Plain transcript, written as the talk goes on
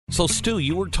So, Stu,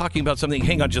 you were talking about something.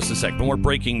 Hang on just a second. More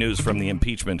breaking news from the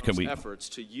impeachment. Can we? Efforts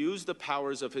to use the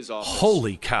powers of his office.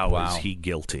 Holy cow, is he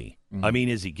guilty? I mean,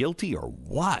 is he guilty or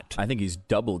what? I think he's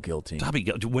double guilty.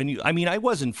 I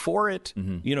wasn't for it.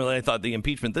 I thought the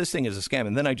impeachment, this thing is a scam.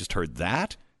 And then I just heard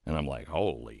that. And I'm like,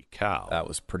 holy cow. That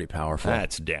was pretty powerful.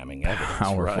 That's damning evidence,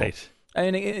 powerful. Right?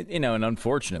 And, and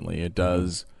unfortunately, it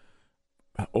does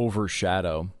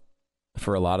overshadow,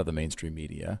 for a lot of the mainstream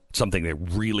media, something they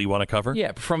really want to cover?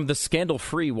 Yeah, from the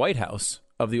scandal-free White House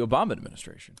of the Obama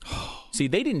administration. See,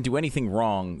 they didn't do anything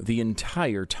wrong the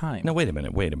entire time. Now, wait a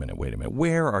minute.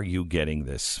 Where are you getting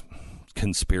this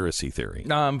conspiracy theory?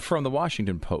 From the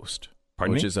Washington Post.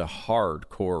 Which is a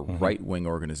hardcore right-wing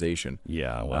organization.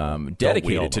 Yeah, well,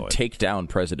 dedicated to take down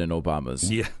President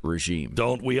Obama's regime.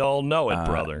 Don't we all know it,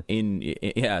 brother?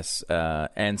 Yes.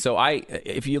 And so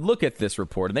if you look at this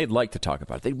report, and they'd like to talk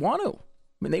about it, they want to.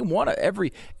 I mean, they want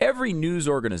to. Every news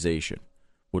organization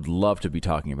would love to be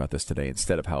talking about this today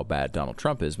instead of how bad Donald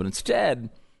Trump is. But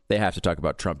instead, they have to talk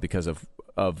about Trump because of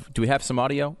do we have some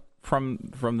audio from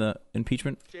the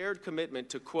impeachment? Shared commitment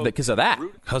to, quote... Because of that?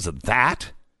 Because of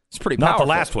that? It's pretty powerful. Not the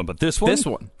last one, but this one? This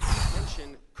one.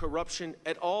 Corruption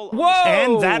at all. Whoa!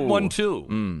 And that one,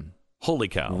 too. Holy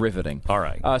cow. Riveting. All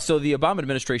right. So the Obama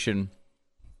administration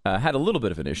had a little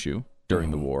bit of an issue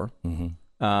during the war.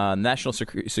 National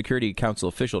Security Council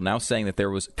official now saying that there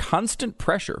was constant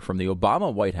pressure from the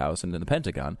Obama White House and the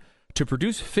Pentagon to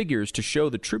produce figures to show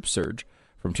the troop surge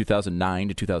from 2009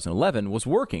 to 2011 was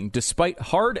working despite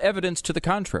hard evidence to the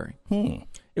contrary.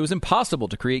 It was impossible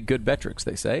to create good metrics,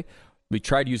 they say. We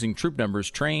tried using troop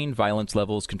numbers, trained, violence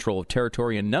levels, control of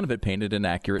territory, and none of it painted an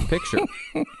accurate picture.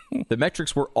 The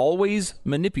metrics were always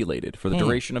manipulated for the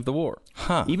duration of the war.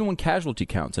 Even when casualty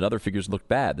counts and other figures looked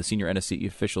bad, the senior NSC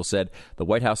official said the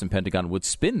White House and Pentagon would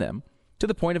spin them to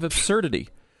the point of absurdity.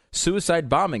 Suicide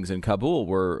bombings in Kabul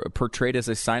were portrayed as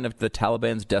a sign of the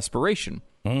Taliban's desperation.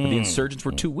 The insurgents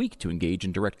were too weak to engage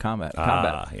in direct combat.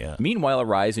 Meanwhile, a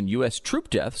rise in U.S. troop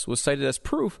deaths was cited as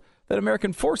proof that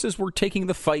American forces were taking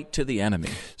the fight to the enemy.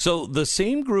 So the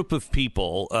same group of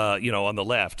people, on the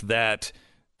left that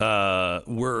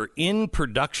were in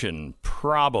production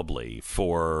probably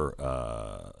for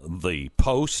the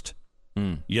Post,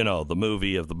 the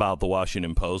movie about the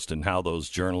Washington Post and how those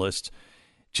journalists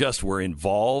just were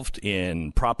involved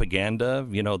in propaganda.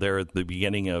 They're at the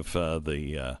beginning of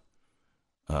the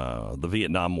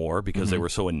Vietnam War because they were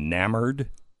so enamored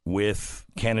with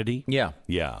Kennedy. Yeah.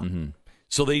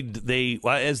 So they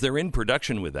as they're in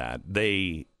production with that,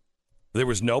 there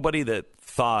was nobody that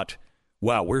thought,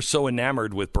 wow, we're so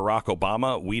enamored with Barack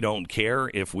Obama, we don't care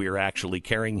if we're actually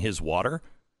carrying his water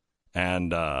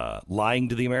and lying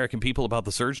to the American people about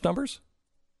the surge numbers?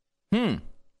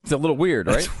 It's a little weird,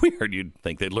 right? It's weird. You'd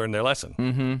think they'd learn their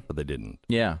lesson, but they didn't.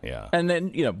 Yeah. And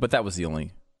then, but that was the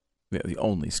only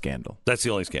scandal. That's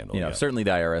the only scandal. Certainly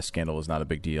the IRS scandal was not a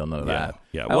big deal. None of that.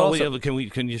 Yeah. Well,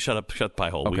 can you shut the pie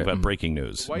hole? Okay. We've got breaking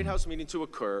news. The White House meeting to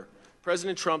occur,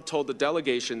 President Trump told the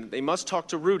delegation they must talk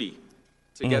to Rudy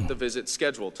to get the visit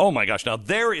scheduled. Oh my gosh! Now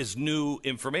there is new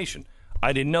information.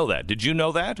 I didn't know that. Did you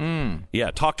know that?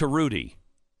 Yeah. Talk to Rudy.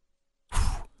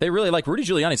 They really like Rudy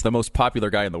Giuliani. Is the most popular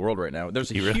guy in the world right now. There's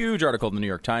a huge article in the New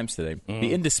York Times today.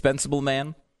 The indispensable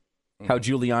man. How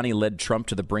Giuliani led Trump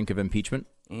to the brink of impeachment.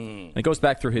 And it goes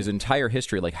back through his entire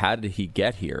history, like how did he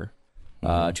get here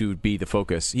to be the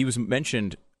focus? He was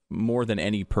mentioned more than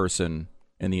any person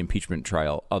in the impeachment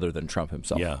trial other than Trump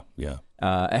himself.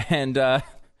 And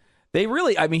they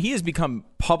really, he has become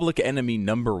public enemy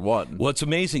number one. What's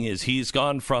amazing is he's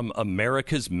gone from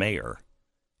America's mayor.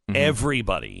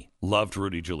 Everybody loved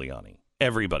Rudy Giuliani.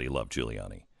 Everybody loved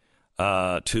Giuliani.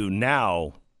 To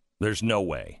now, there's no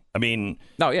way. If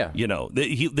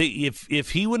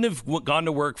he wouldn't have gone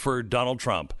to work for Donald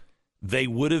Trump, they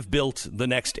would have built the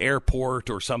next airport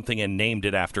or something and named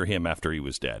it after him after he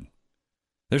was dead.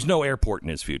 There's no airport in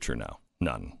his future now.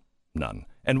 None.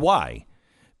 And why?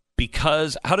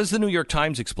 Because, how does the New York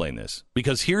Times explain this?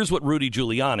 Because here's what Rudy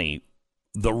Giuliani,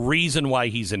 the reason why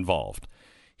he's involved.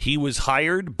 He was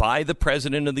hired by the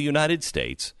President of the United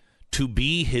States to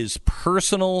be his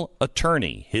personal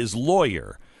attorney, his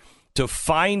lawyer, to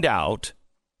find out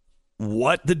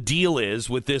what the deal is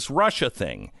with this Russia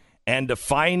thing and to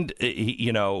find,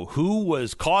 who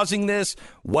was causing this,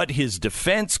 what his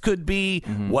defense could be,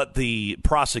 what the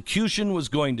prosecution was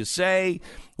going to say.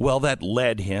 Well, that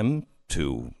led him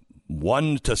to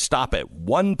stop at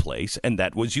one place, and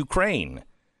that was Ukraine,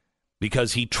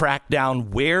 because he tracked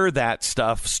down where that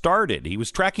stuff started. He was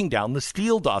tracking down the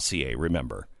Steele dossier,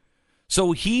 remember?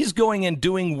 So he's going and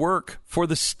doing work for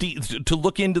to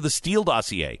look into the Steele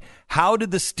dossier. How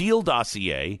did the Steele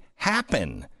dossier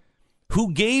happen?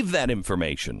 Who gave that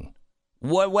information?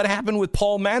 What happened with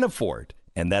Paul Manafort?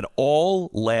 And that all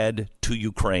led to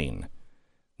Ukraine.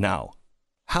 Now,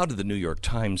 how did the New York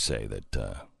Times say that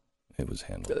it was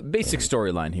handled? The basic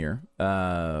storyline here.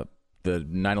 The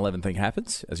 9/11 thing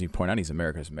happens. As you point out, he's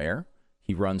America's mayor.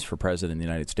 He runs for president in the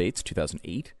United States,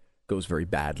 2008. Goes very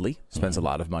badly. Spends a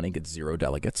lot of money. Gets 0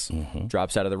 delegates.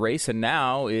 Drops out of the race, and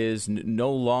now is no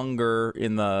longer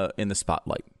in the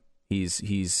spotlight. He's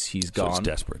gone. So he's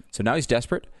desperate. So now he's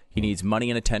desperate. He needs money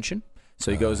and attention.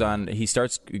 So he goes on. He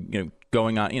starts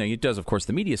going on. He does, of course,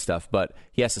 the media stuff, but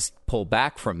he has to pull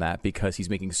back from that because he's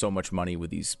making so much money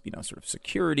with these sort of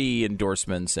security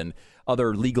endorsements and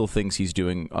other legal things he's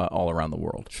doing all around the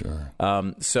world. Sure.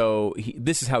 So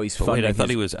this is how he's funding. Wait, I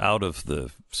thought he was out of the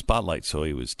spotlight, so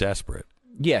he was desperate.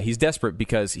 Yeah, he's desperate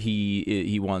because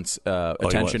he wants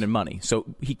attention and money. So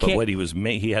he can't. But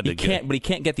he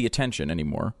can't get the attention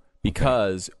anymore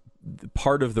because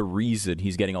part of the reason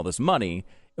he's getting all this money,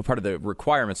 part of the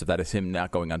requirements of that, is him not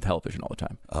going on television all the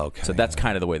time. Okay. So that's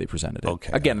kind of the way they presented it.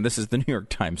 Okay. Again, this is the New York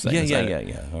Times saying.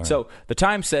 Yeah. Right. So the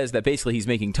Times says that basically he's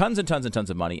making tons and tons and tons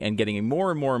of money and getting a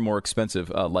more and more and more expensive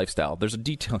lifestyle. There's a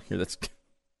detail here that's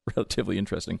relatively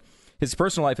interesting. His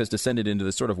personal life has descended into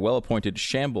this sort of well-appointed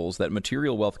shambles that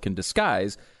material wealth can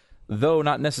disguise, though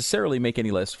not necessarily make any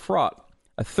less fraught.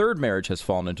 A third marriage has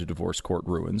fallen into divorce court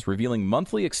ruins, revealing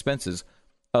monthly expenses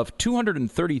of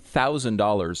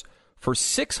 $230,000 for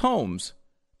 6 homes,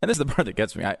 and this is the part that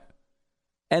gets me,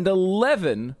 and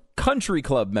 11 country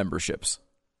club memberships.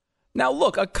 Now,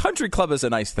 look, a country club is a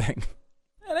nice thing,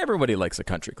 and everybody likes a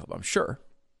country club, I'm sure.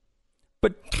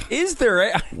 But is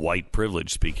there white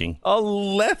privilege speaking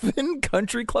 11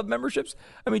 country club memberships?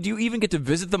 I mean, do you even get to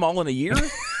visit them all in a year?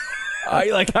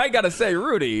 I got to say,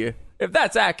 Rudy, if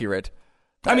that's accurate.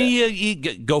 I mean,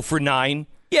 you go for 9.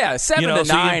 Yeah, 7 to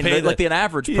 9, like an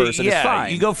average person is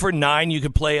fine. You go for 9, you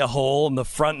could play a hole in the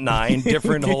front 9,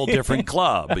 different hole, different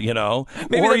club, Maybe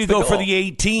or you go for the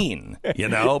 18, Get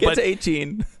to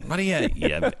 18. What do you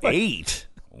have 8?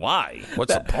 Why?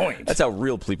 What's the point? That's how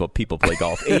real people play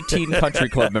golf. 18 country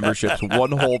club memberships,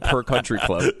 1 hole per country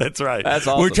club. That's right. That's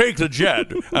awesome. We take the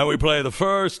jet and we play the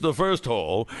first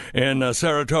hole in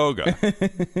Saratoga.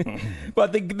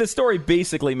 But the story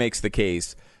basically makes the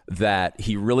case that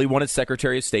he really wanted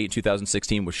Secretary of State in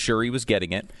 2016, was sure he was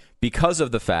getting it because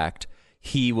of the fact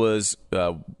he was,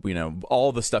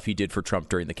 all the stuff he did for Trump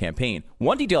during the campaign.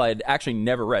 One detail I had actually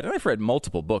never read, and I've read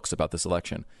multiple books about this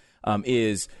election,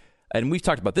 is, and we've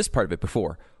talked about this part of it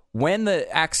before, when the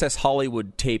Access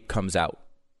Hollywood tape comes out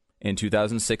in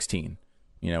 2016,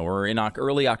 we're in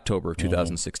early October of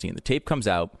 2016, the tape comes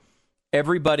out.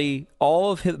 Everybody,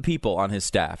 all of the people on his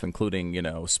staff, including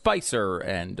Spicer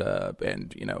and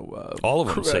all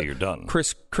of them say you're done.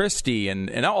 Chris Christie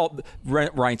and all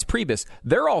Reince Priebus,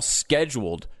 they're all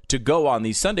scheduled to go on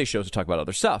these Sunday shows to talk about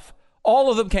other stuff. All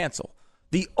of them cancel.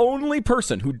 The only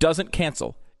person who doesn't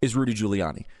cancel is Rudy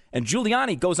Giuliani, and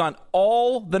Giuliani goes on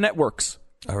all the networks.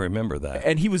 I remember that,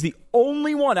 and he was the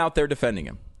only one out there defending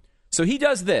him. So he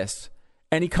does this,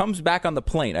 and he comes back on the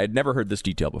plane. I had never heard this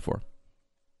detail before.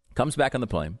 Comes back on the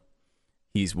plane.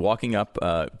 He's walking up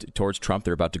towards Trump.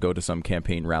 They're about to go to some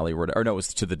campaign rally, or no, it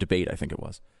was to the debate, I think it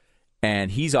was.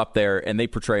 And he's up there, and they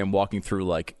portray him walking through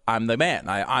like, I'm the man.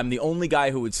 I'm the only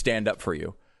guy who would stand up for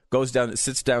you. Goes down,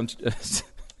 sits down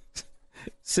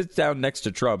next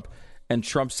to Trump, and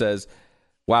Trump says,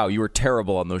 wow, you were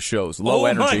terrible on those shows. Low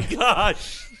energy. Oh, my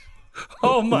gosh.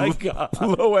 Oh, my God.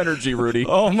 Low energy, Rudy.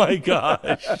 Oh, my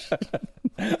gosh.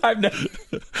 I've never.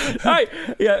 This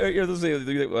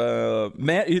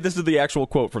is the actual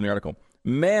quote from the article.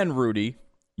 Man, Rudy,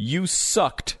 you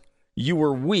sucked. You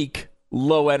were weak,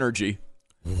 low energy.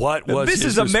 What was this?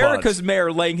 His is America's response?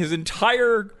 mayor laying his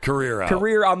entire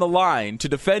career on the line to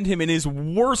defend him in his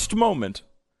worst moment.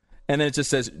 And then it just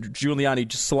says Giuliani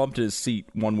just slumped in his seat.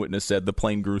 One witness said the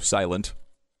plane grew silent.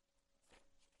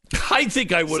 I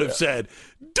think I would have said,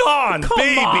 Don, Come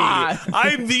baby, on.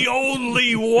 I'm the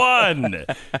only one.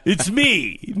 It's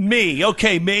me.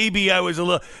 Okay, maybe I was a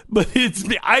little, but it's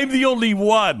me. I'm the only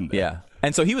one. Yeah.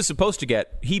 And so he was supposed to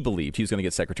he believed he was going to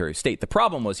get Secretary of State. The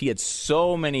problem was he had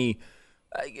so many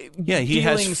he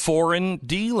has foreign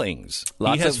dealings.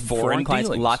 Lots he has of foreign clients,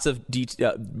 dealings. lots of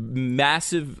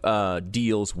massive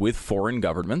deals with foreign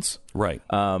governments, right?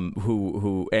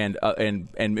 Who and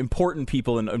important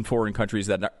people in foreign countries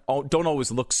that don't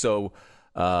always look so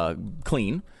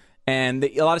clean. And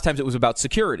a lot of times it was about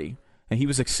security, and he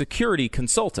was a security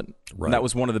consultant. Right. And that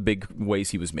was one of the big ways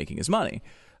he was making his money.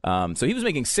 So he was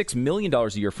making $6 million a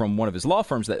year from one of his law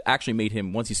firms that actually made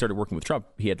him, once he started working with Trump,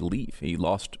 he had to leave. He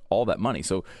lost all that money.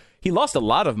 So he lost a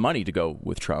lot of money to go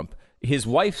with Trump.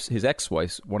 his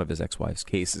ex-wife's, one of his ex-wife's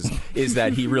cases is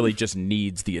that he really just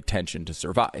needs the attention to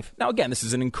survive. Now, again, this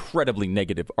is an incredibly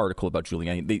negative article about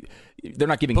Giuliani. They're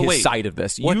not giving his side of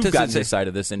this. You've gotten his side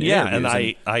of this in interviews.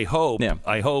 And I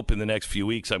hope in the next few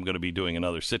weeks I'm going to be doing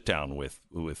another sit down with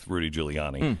Rudy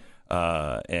Giuliani,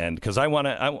 and because I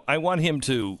want him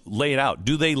to lay it out.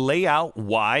 Do they lay out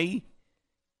why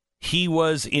he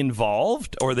was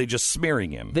involved, or are they just smearing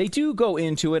him? They do go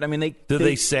into it. I mean,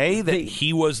 they say that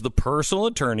he was the personal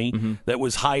attorney that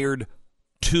was hired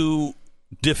to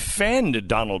defend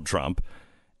Donald Trump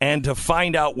and to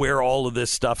find out where all of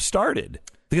this stuff started?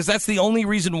 Because that's the only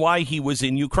reason why he was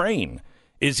in Ukraine,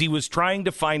 is he was trying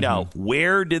to find out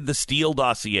where did the Steele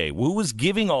dossier, who was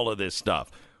giving all of this stuff,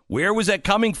 where was that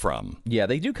coming from? Yeah,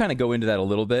 they do kind of go into that a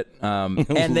little bit.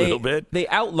 They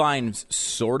outline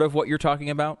sort of what you're talking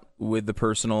about with the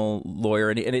personal lawyer.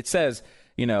 And it says,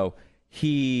 he's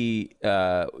in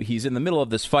the middle of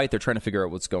this fight. They're trying to figure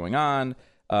out what's going on.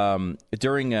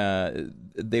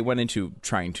 They went into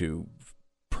trying to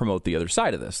promote the other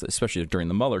side of this, especially during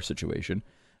the Mueller situation.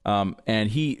 And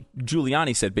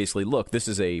Giuliani said basically, look, this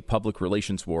is a public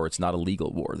relations war. It's not a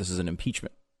legal war. This is an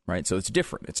impeachment. Right, so it's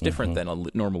different. It's different than a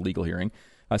normal legal hearing.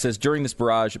 It says, during this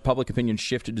barrage, public opinion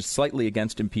shifted slightly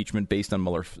against impeachment based on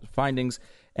Mueller's findings,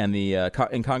 and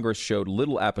and Congress showed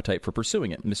little appetite for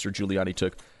pursuing it. Mr. Giuliani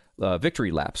took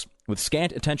victory laps. With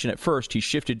scant attention at first, he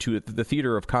shifted to the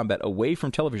theater of combat away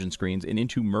from television screens and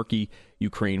into murky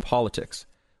Ukraine politics.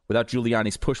 Without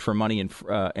Giuliani's push for money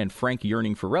and frank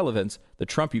yearning for relevance, the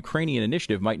Trump-Ukrainian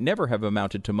initiative might never have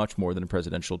amounted to much more than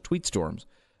presidential tweet storms.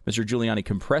 Mr. Giuliani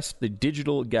compressed the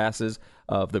digital gases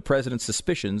of the president's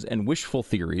suspicions and wishful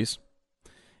theories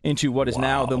into what is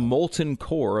now the molten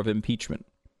core of impeachment.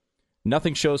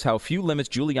 Nothing shows how few limits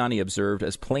Giuliani observed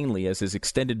as plainly as his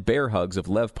extended bear hugs of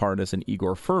Lev Parnas and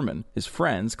Igor Furman, his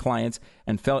friends, clients,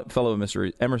 and fellow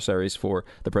emissaries for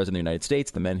the President of the United States,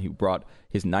 the men who brought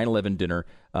his 9/11 dinner.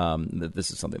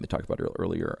 This is something they talked about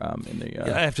earlier in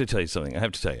the... I have to tell you something.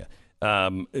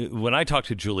 When I talked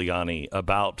to Giuliani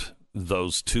about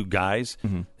those two guys,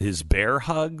 his bear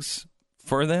hugs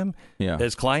for them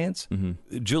as clients,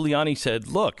 Giuliani said,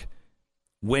 look,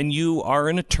 when you are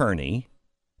an attorney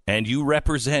and you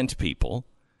represent people,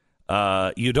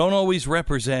 you don't always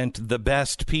represent the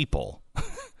best people.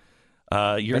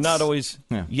 You're not always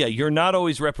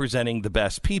representing the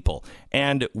best people.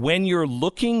 And when you're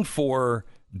looking for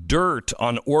dirt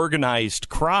on organized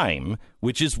crime,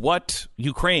 which is what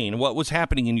was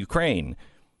happening in Ukraine,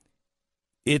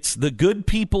 it's the good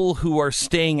people who are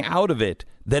staying out of it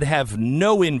that have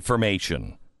no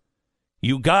information.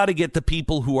 You got to get the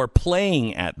people who are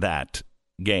playing at that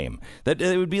game. That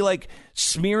it would be like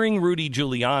smearing Rudy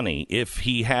Giuliani if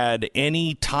he had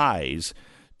any ties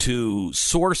to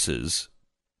sources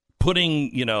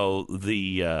putting,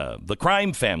 the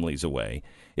crime families away.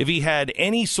 If he had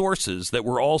any sources that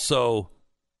were also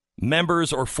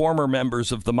members or former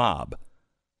members of the mob,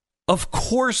 of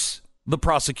course the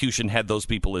prosecution had those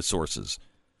people as sources.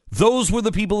 Those were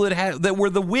the people that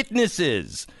were the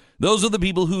witnesses. Those are the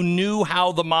people who knew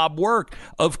how the mob worked.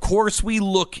 Of course we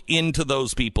look into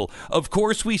those people. Of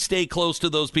course we stay close to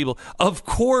those people. Of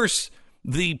course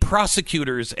the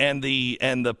prosecutors and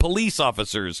the police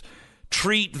officers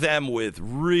treat them with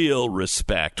real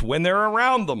respect when they're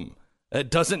around them.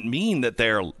 It doesn't mean that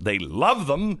they love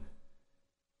them.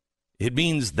 It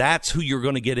means that's who you're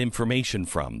going to get information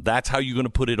from. That's how you're going to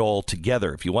put it all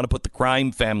together. If you want to put the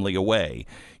crime family away,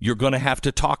 you're going to have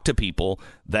to talk to people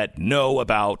that know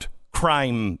about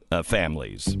crime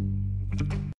families.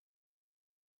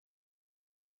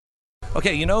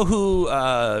 Okay, you know who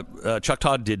Chuck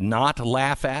Todd did not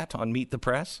laugh at on Meet the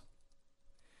Press?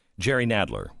 Jerry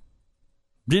Nadler.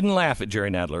 Didn't laugh at Jerry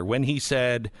Nadler when he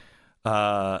said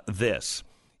this.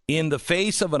 In the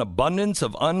face of an abundance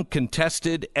of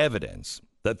uncontested evidence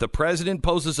that the president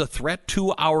poses a threat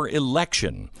to our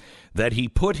election, that he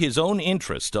put his own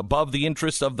interest above the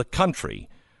interest of the country,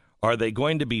 are they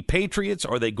going to be patriots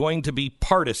or are they going to be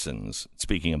partisans?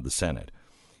 Speaking of the Senate.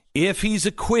 If he's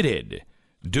acquitted,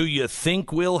 do you think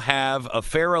we'll have a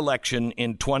fair election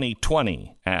in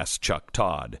 2020? Asked Chuck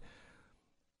Todd.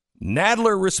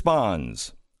 Nadler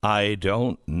responds, I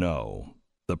don't know.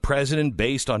 The president,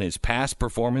 based on his past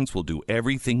performance, will do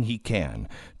everything he can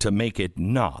to make it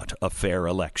not a fair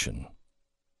election.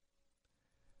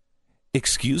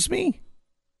 Excuse me?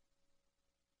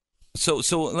 So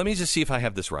let me just see if I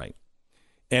have this right.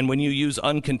 And when you use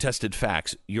uncontested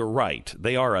facts, you're right.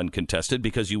 They are uncontested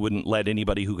because you wouldn't let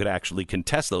anybody who could actually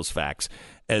contest those facts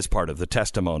as part of the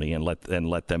testimony and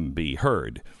let them be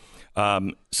heard.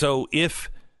 So if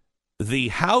the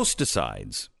House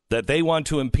decides that they want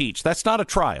to impeach. That's not a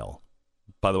trial,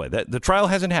 by the way. The trial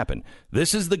hasn't happened.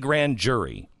 This is the grand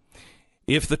jury.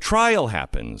 If the trial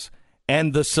happens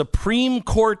and the Supreme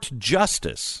Court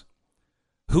justice,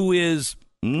 who is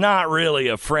not really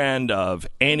a friend of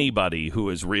anybody who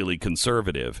is really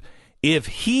conservative, if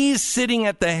he's sitting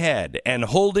at the head and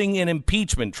holding an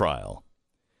impeachment trial,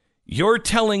 you're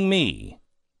telling me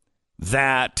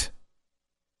that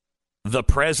the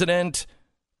president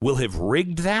will have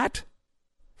rigged that?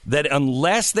 That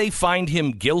unless they find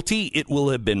him guilty, it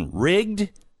will have been rigged?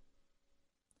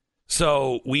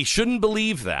 So we shouldn't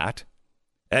believe that.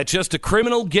 That's just a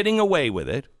criminal getting away with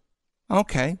it.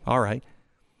 Okay, all right.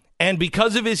 And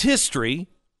because of his history,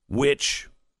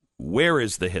 where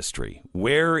is the history?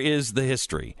 Where is the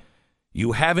history?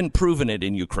 You haven't proven it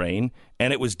in Ukraine,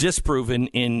 and it was disproven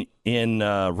in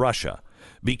Russia.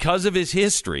 Because of his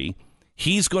history,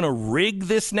 he's going to rig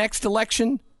this next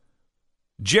election?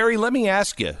 Jerry, let me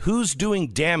ask you, who's doing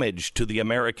damage to the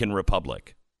American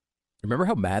Republic? Remember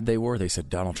how mad they were? They said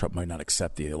Donald Trump might not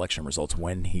accept the election results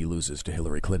when he loses to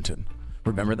Hillary Clinton.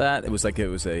 Remember that? It was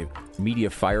a media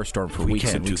firestorm for weeks and weeks. We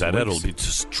can't do that. It'll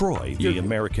destroy the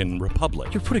American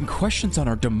Republic. You're putting questions on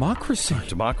our democracy.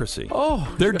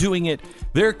 Oh, they're doing it.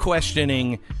 They're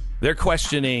questioning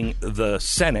the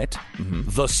Senate,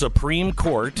 the Supreme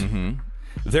Court.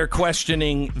 They're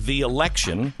questioning the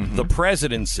election, the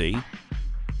presidency.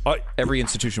 Every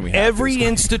institution we have. Every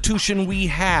institution we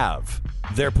have,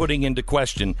 they're putting into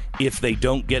question if they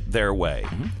don't get their way.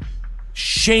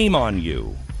 Shame on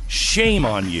you. Shame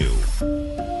on you.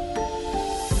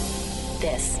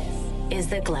 This is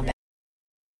the Glenn.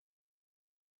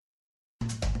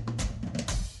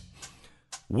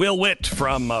 Will Witt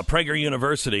from Prager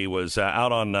University was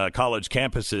out on college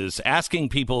campuses asking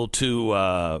people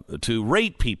to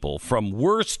rate people from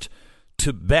worst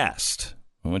to best.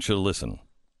 I want you to listen.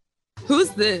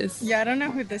 Who's this? Yeah, I don't know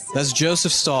who this is. That's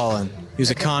Joseph Stalin. He was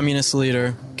a communist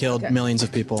leader, killed millions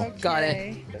of people. Okay. Got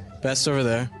it. Best over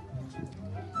there.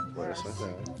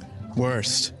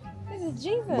 Worst. This is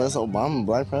Jesus. What's Obama,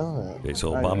 black president? Okay,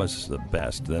 so Obama's the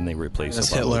best. Then they replace That's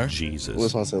Obama Hitler. with Jesus.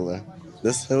 Which one's Hitler?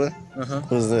 This Hitler?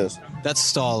 Who's this? That's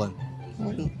Stalin.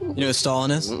 You know who Stalin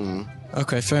is?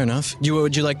 Okay, fair enough.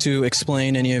 Would you like to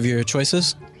explain any of your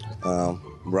choices?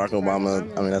 Barack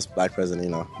Obama, that's black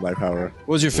president, black power. What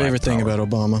was your favorite thing about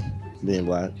Obama? Being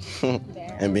black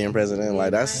and being president,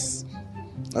 that's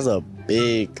a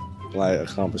big,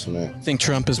 accomplishment. Think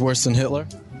Trump is worse than Hitler?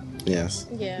 Yes.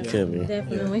 Yeah, Could be.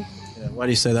 definitely. Yeah. Why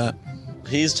do you say that?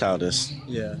 He's childish.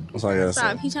 Yeah. That's all I gotta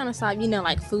say. He's trying to stop,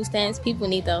 food stamps. People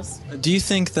need those. Do you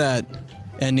think that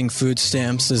ending food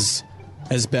stamps is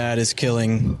as bad as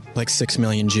killing 6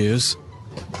 million Jews?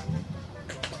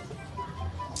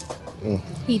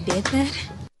 He did that?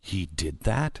 He did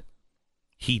that?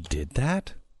 He did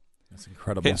that? That's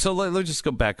incredible. Okay, so let's just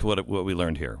go back to what we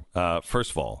learned here.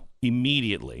 First of all,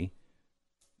 immediately,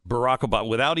 Barack Obama,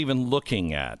 without even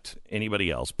looking at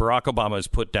anybody else, Barack Obama is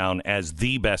put down as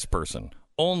the best person,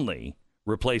 only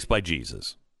replaced by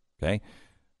Jesus. Okay?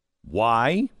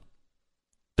 Why?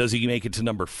 Does he make it to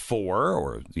number 4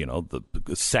 or,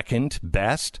 the second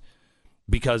best?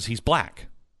 Because he's black.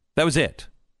 That was it.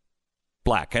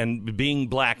 Black. And being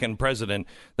black and president,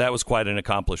 that was quite an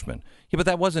accomplishment. Yeah, but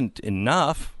that wasn't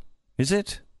enough, is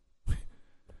it?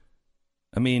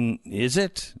 Is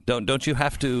it? Don't you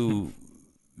have to,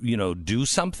 do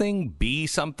something, be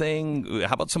something?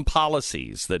 How about some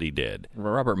policies that he did?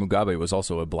 Robert Mugabe was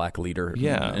also a black leader.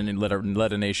 Yeah. And led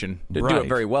a nation. Didn't Right. do it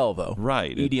very well, though.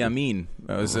 Right. Idi Amin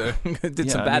did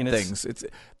some Yeah, bad things.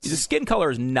 The skin color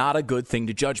is not a good thing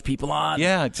to judge people on.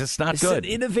 Yeah, it's just not It's good.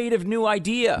 an innovative new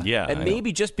idea. Yeah, and I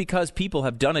maybe just because people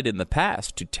have done it in the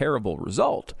past to terrible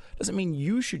result doesn't mean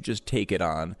you should just take it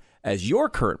on as your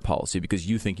current policy because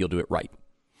you think you'll do it right.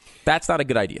 That's not a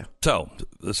good idea. So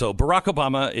Barack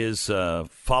Obama is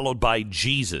followed by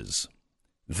Jesus,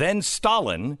 then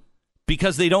Stalin,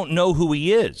 because they don't know who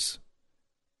he is.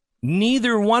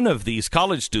 Neither one of these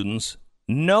college students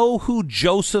know who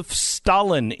Joseph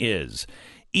Stalin is,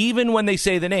 even when they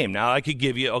say the name. Now, I could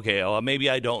give you, maybe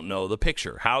I don't know the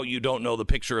picture. How you don't know the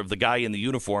picture of the guy in the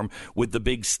uniform with the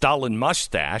big Stalin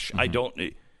mustache? I don't.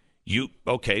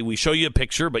 We show you a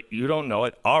picture, but you don't know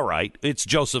it. All right, it's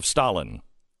Joseph Stalin.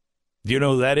 Do you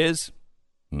know who that is?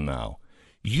 No.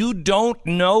 You don't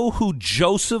know who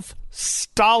Joseph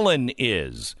Stalin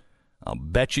is. I'll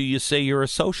bet you say you're a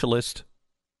socialist.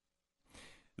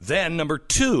 Then number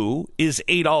 2 is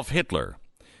Adolf Hitler.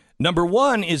 Number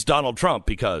 1 is Donald Trump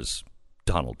because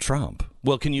Donald Trump.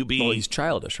 Well, can you be... Well, he's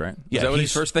childish, right? Yeah, Is that what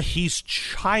his first thing? He's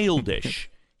childish.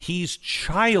 He's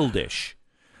childish.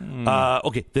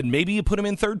 Okay, then maybe you put him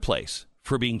in third place.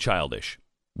 for being childish.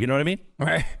 You know what I mean?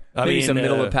 Right. I Maybe mean, some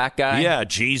middle of the pack guy. Yeah,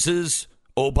 Jesus,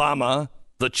 Obama,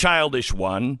 the childish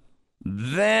one,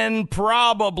 then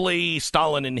probably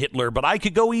Stalin and Hitler, but I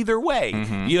could go either way.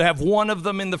 You have one of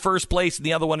them in the first place and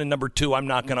the other one in number 2. I'm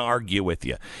not going to argue with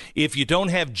you. If you don't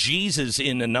have Jesus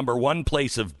in the number 1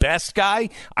 place of best guy,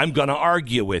 I'm going to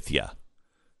argue with you.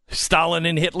 Stalin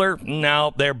and Hitler,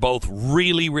 no, they're both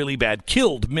really, really bad.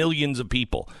 Killed millions of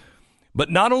people. But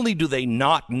not only do they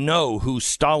not know who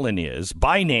Stalin is,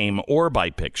 by name or by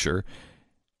picture,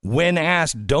 when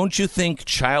asked, don't you think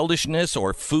childishness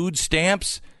or food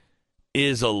stamps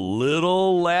is a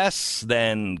little less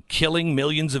than killing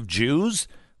millions of Jews?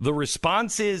 The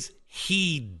response is,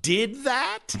 he did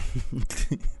that?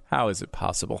 How is it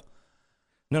possible?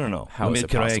 No. How is it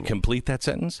can possible? I complete that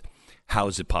sentence? How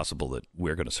is it possible that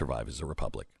we're going to survive as a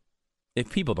republic? If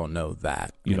people don't know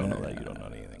that, You don't know that. You don't know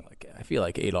anything. I feel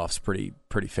like Adolf's pretty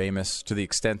famous to the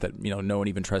extent that no one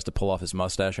even tries to pull off his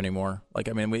mustache anymore. Like,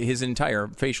 I mean, his entire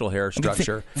facial hair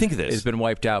structure think of this. has been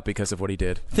wiped out because of what he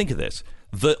did. Think of this.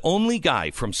 The only guy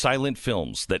from silent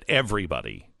films that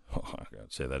everybody, I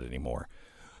can't say that anymore,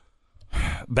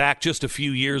 back just a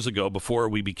few years ago before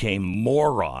we became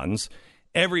morons,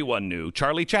 everyone knew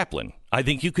Charlie Chaplin. I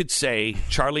think you could say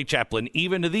Charlie Chaplin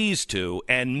even to these two,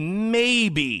 and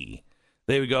maybe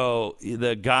they would go,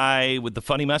 the guy with the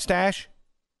funny mustache,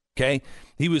 okay?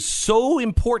 He was so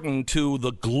important to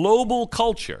the global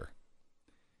culture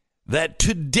that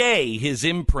today his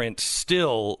imprint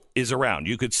still is around.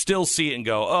 You could still see it and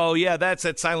go, oh, yeah, that's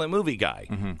that silent movie guy,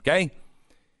 okay?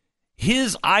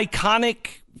 His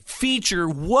iconic feature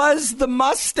was the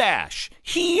mustache.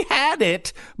 He had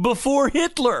it before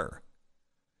Hitler.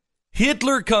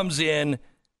 Hitler comes in,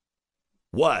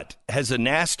 what, has a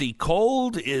nasty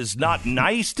cold, is not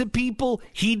nice to people.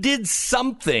 He did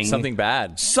something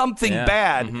bad.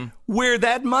 Where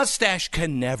that mustache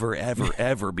can never, ever,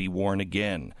 ever be worn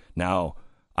again. Now,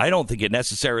 I don't think it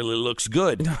necessarily looks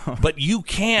good, but you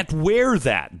can't wear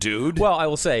that, dude. Well, I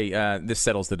will say this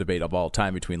settles the debate of all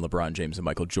time between LeBron James and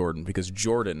Michael Jordan, because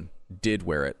Jordan did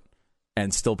wear it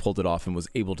and still pulled it off and was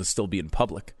able to still be in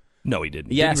public. No, he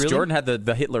didn't. Yes, Didn't really? Jordan had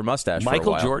the Hitler mustache Michael for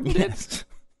a while. Jordan did?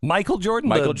 Michael Jordan?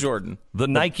 Michael Jordan. The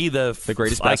Nike, the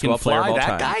greatest I can basketball player of all fly,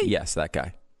 time. that guy? Yes, that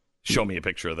guy. Show me a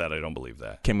picture of that. I don't believe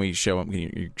that. Can we show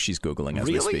him? She's Googling as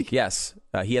we Really? speak. Yes.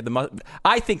 He had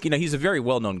I think, he's a very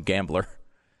well-known gambler.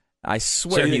 I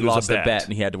swear So you he think it was lost a a bet bet.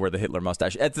 and he had to wear the Hitler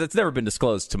mustache. That's never been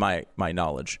disclosed to my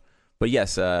knowledge. But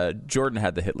yes, Jordan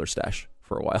had the Hitler stash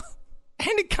for a while.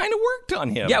 And it kind of worked on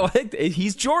him. Yeah, well,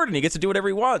 he's Jordan. He gets to do whatever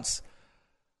he wants.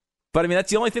 But I mean,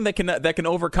 that's the only thing that can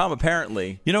overcome,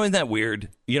 apparently. Isn't that weird?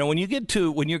 When you get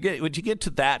to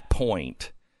that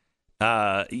point,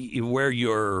 where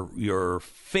you're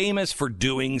famous for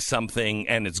doing something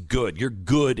and it's good. You're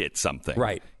good at something.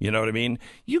 Right. You know what I mean?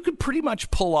 You could pretty much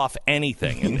pull off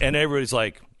anything. And everybody's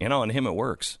like, on him it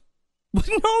works.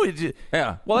 No,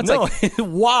 Yeah. Well, that's like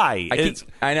why?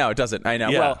 I know it doesn't. I know.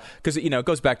 Yeah. Well, because it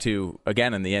goes back to,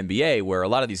 again, in the NBA, where a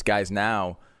lot of these guys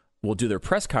now will do their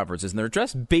press conferences and they're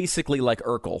dressed basically like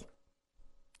Urkel.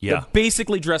 Yeah. They're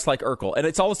basically dressed like Urkel. And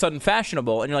it's all of a sudden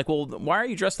fashionable. And you're like, well, why are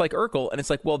you dressed like Urkel? And it's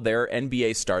like, well, they're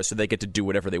NBA stars, so they get to do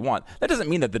whatever they want. That doesn't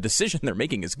mean that the decision they're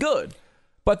making is good.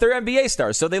 But they're NBA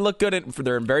stars, so they look good.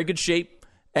 They're in very good shape.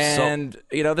 And,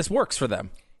 this works for them.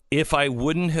 If I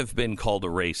wouldn't have been called a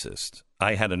racist,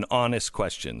 I had an honest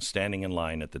question standing in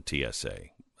line at the TSA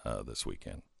this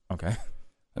weekend. Okay.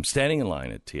 I'm standing in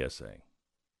line at TSA,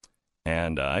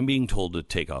 and I'm being told to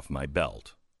take off my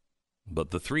belt.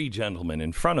 But the 3 gentlemen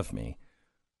in front of me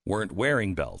weren't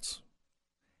wearing belts,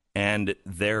 and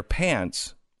their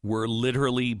pants were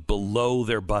literally below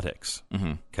their buttocks.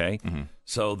 Okay?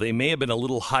 So they may have been a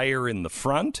little higher in the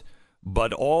front,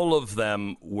 but all of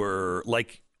them were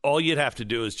like, all you'd have to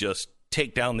do is just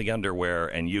take down the underwear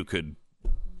and you could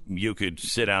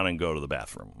sit down and go to the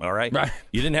bathroom. All right? Right.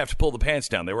 You didn't have to pull the pants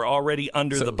down. They were already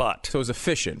under the butt. So it was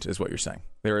efficient, is what you're saying.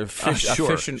 They were Sure,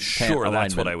 efficient pant sure. That's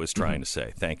alignment. what I was trying to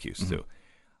say. Thank you, Stu.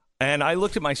 And I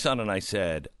looked at my son and I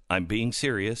said, I'm being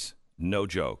serious. No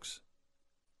jokes.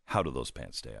 How do those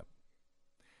pants stay up?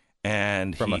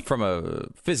 And From a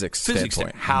physics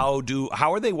standpoint. How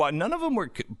are they? None of them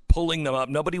were pulling them up.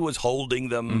 Nobody was holding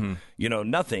them.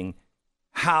 Nothing.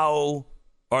 How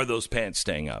are those pants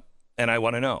staying up? And I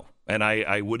want to know. And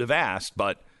I would have asked,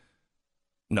 but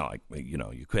no,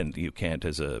 you couldn't. You can't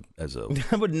as a.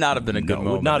 That would not have been a good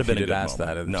moment. Would not have if been you a did good ask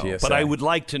moment. that at the No, TSA. but I would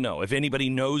like to know if anybody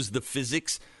knows the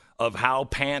physics of how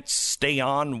pants stay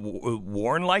on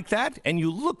worn like that, and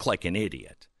you look like an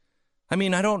idiot. I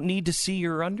mean, I don't need to see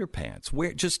your underpants.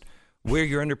 Wear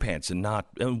your underpants and not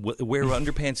wear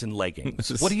underpants and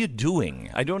leggings. What are you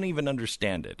doing? I don't even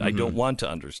understand it. I don't want to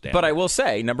understand. But it. I will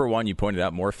say, number one, you pointed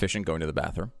out more efficient going to the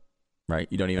bathroom, right?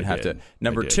 You don't even have to.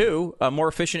 Number two, more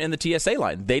efficient in the TSA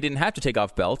line. They didn't have to take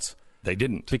off belts. They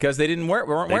didn't because they weren't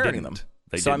wearing them.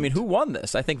 So I mean, who won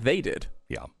this? I think they did.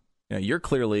 Yeah. You're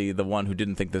clearly the one who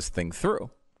didn't think this thing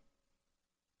through.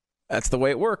 That's the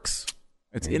way it works.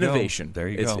 It's innovation. There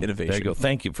you go. It's innovation. There you go.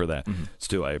 Thank you for that,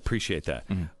 Stu. I appreciate that.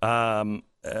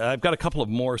 I've got a couple of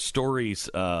more stories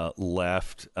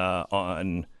left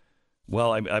on.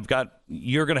 Well, I've got.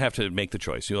 You're going to have to make the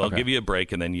choice. I'll give you a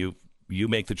break, and then you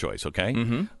make the choice. Okay.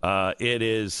 It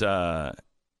is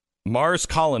Mars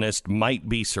colonists might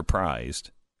be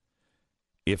surprised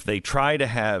if they try to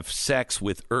have sex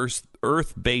with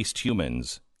Earth-based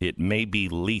humans. It may be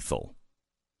lethal.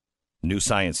 New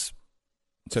science.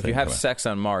 So if you have sex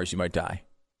on Mars, you might die.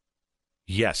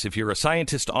 Yes, if you're a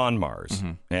scientist on Mars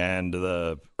and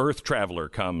the Earth traveler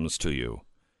comes to you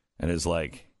and is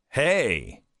like,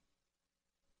 hey,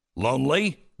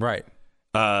 lonely? Right.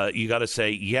 You got to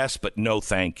say yes, but no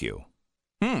thank you.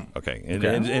 Okay.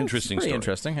 Interesting pretty story.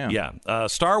 Interesting, yeah. Yeah.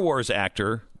 Star Wars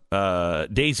actor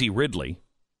Daisy Ridley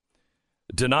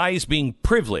denies being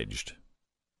privileged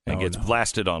and gets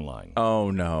blasted online.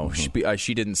 Oh, no.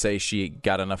 She didn't say she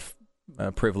got enough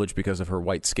privilege because of her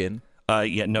white skin?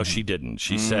 No, she didn't.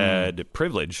 She said,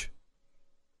 privilege,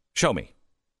 show me.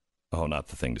 Oh, not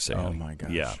the thing to say. Oh, my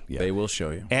gosh. Yeah. They will show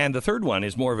you. And the third one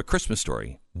is more of a Christmas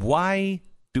story. Why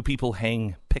do people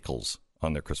hang pickles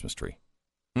on their Christmas tree?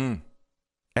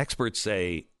 Experts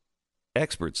say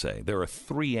there are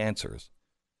three answers,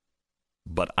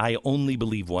 but I only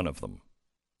believe one of them.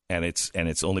 And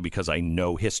it's only because I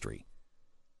know history.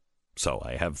 So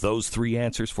I have those three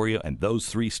answers for you, and those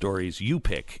three stories you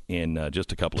pick in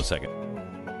just a couple of seconds.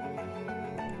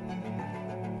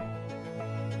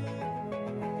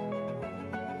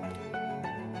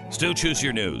 Stu, choose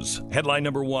your news. Headline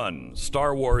number one,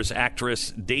 Star Wars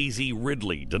actress Daisy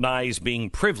Ridley denies being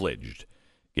privileged,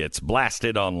 gets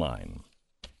blasted online.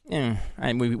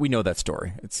 We know that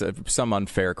story. It's some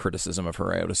unfair criticism of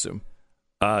her, I would assume.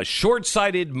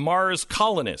 Short-sighted Mars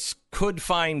colonists could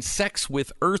find sex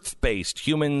with Earth-based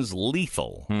humans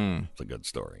lethal. It's a good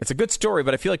story. It's a good story,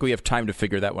 but I feel like we have time to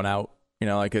figure that one out.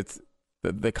 It's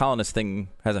the colonist thing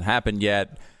hasn't happened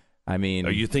yet. I mean,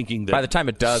 are you thinking that by the time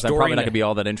it does, I'm probably not going to be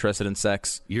all that interested in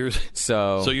sex?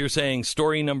 So you're saying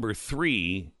story number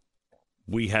 3,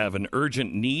 we have an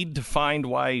urgent need to find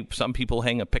why some people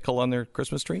hang a pickle on their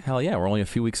Christmas tree? Hell yeah, we're only a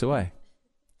few weeks away.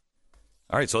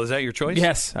 All right, so is that your choice?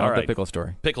 Yes, all right. The pickle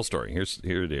story. Pickle story.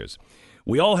 Here it is.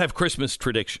 We all have Christmas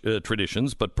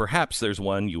traditions, but perhaps there's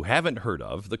one you haven't heard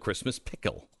of, the Christmas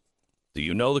pickle. Do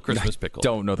you know the Christmas pickle?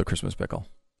 Don't know the Christmas pickle.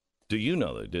 Do you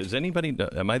know that? Does anybody know?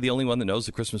 Am I the only one that knows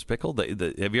the Christmas pickle?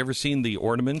 Have you ever seen the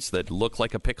ornaments that look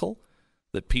like a pickle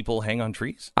that people hang on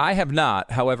trees? I have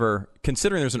not. However,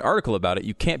 considering there's an article about it,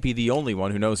 you can't be the only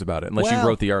one who knows about it unless you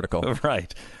wrote the article.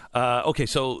 Right. Okay,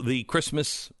 so the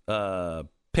Christmas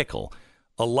pickle.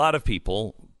 A lot of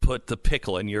people put the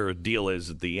pickle, and your deal is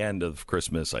at the end of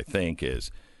Christmas, I think, is,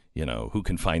 who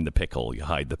can find the pickle? You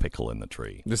hide the pickle in the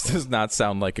tree. This does not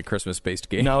sound like a Christmas-based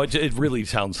game. No, it really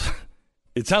sounds...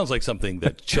 It sounds like something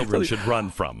that children should run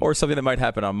from. Or something that might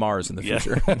happen on Mars in the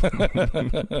future.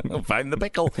 Find the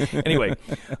pickle. Anyway,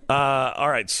 all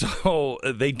right, so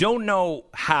they don't know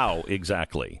how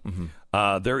exactly.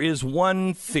 There is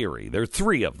one theory. There are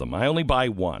 3 of them. I only buy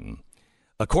one.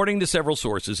 According to several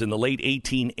sources, in the late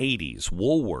 1880s,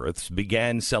 Woolworths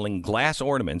began selling glass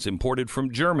ornaments imported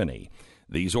from Germany.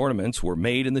 These ornaments were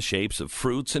made in the shapes of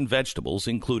fruits and vegetables,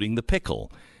 including the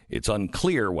pickle. It's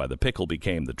unclear why the pickle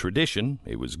became the tradition.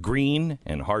 It was green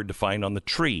and hard to find on the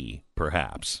tree,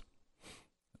 perhaps.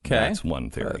 Okay. That's one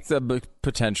theory. That's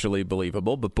potentially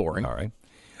believable, but boring. All right.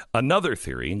 Another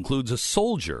theory includes a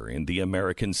soldier in the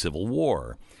American Civil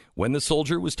War. When the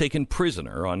soldier was taken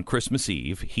prisoner on Christmas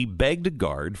Eve, he begged a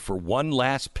guard for one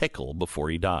last pickle before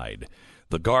he died.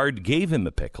 The guard gave him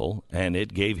a pickle, and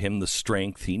it gave him the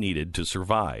strength he needed to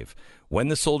survive. When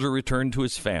the soldier returned to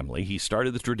his family, he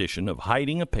started the tradition of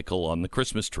hiding a pickle on the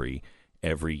Christmas tree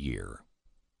every year.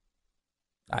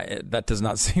 That does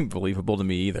not seem believable to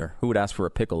me either. Who would ask for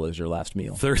a pickle as your last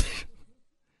meal?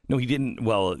 No, he didn't.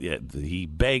 Well, yeah, he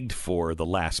begged for the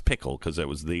last pickle because that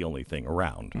was the only thing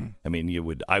around. I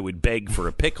mean, I would beg for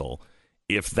a pickle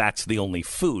if that's the only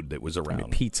food that was around. I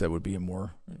mean, pizza would be you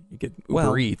get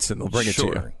Uber Eats and they'll bring it to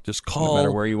you. Just call no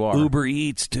matter where you are. Uber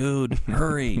Eats, dude.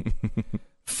 Hurry.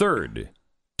 Third,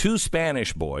 2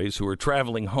 Spanish boys who were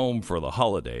traveling home for the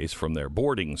holidays from their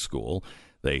boarding school,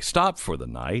 they stopped for the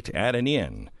night at an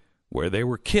inn where they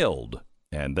were killed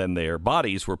And then their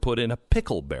bodies were put in a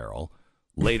pickle barrel,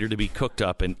 later to be cooked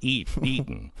up and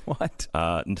eaten. What?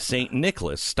 St.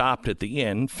 Nicholas stopped at the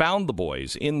inn, found the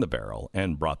boys in the barrel,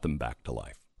 and brought them back to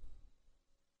life.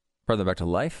 Brought them back to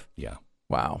life? Yeah.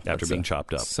 Wow. After being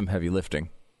chopped up. Some heavy lifting.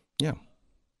 Yeah.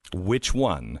 Which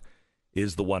one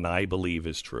is the one I believe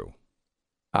is true?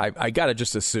 I got to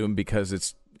just assume because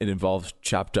it involves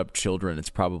chopped up children, it's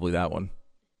probably that one.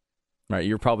 Right,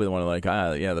 you're probably the one like,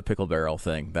 the pickle barrel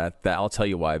thing. That I'll tell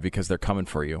you why, because they're coming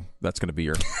for you. That's going to be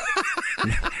your...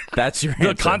 That's your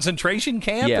answer. The concentration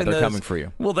camp? Yeah, they're coming for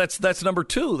you. Well, that's number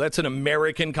 2. That's an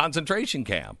American concentration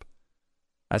camp.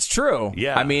 That's true.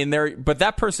 Yeah. I mean, but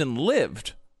that person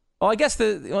lived. Well, I guess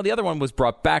the other one was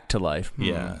brought back to life.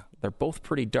 Yeah. They're both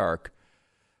pretty dark.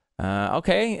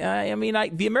 Okay. I mean,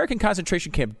 the American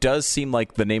concentration camp does seem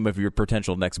like the name of your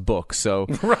potential next book. So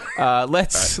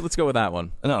let's go with that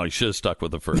one. No, you should have stuck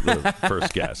with the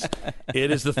first guess. It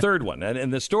is the third one.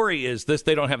 And the story is this.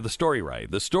 They don't have the story right.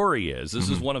 The story is this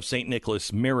is one of St.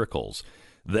 Nicholas' miracles,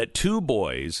 that 2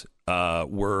 boys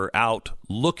were out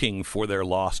looking for their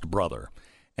lost brother.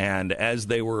 And as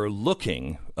they were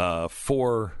looking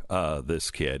for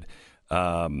this kid,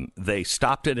 they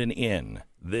stopped at an inn.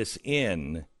 This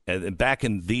inn... Back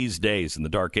in these days, in the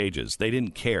Dark Ages, they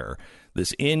didn't care.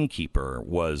 This innkeeper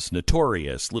was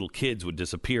notorious. Little kids would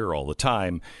disappear all the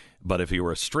time. But if you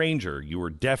were a stranger, you were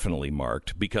definitely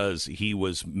marked because he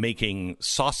was making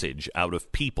sausage out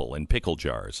of people in pickle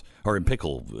jars or in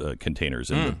pickle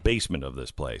containers in the basement of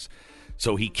this place.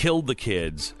 So he killed the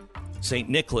kids. St.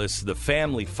 Nicholas, the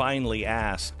family finally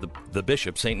asked the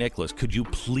bishop, St. Nicholas, could you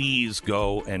please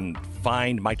go and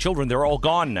find my children? They're all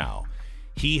gone now.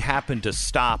 He happened to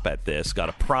stop at this, got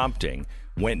a prompting,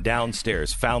 went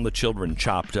downstairs, found the children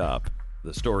chopped up.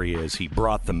 The story is he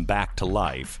brought them back to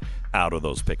life out of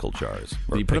those pickle jars.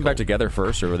 Did you put them back together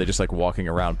first, or were they just like walking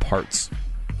around parts?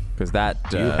 Because that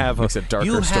makes a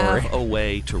darker story. You have a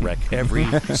way to wreck every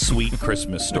sweet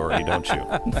Christmas story, don't you?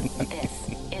 This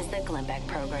is the Glenn Beck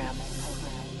Program.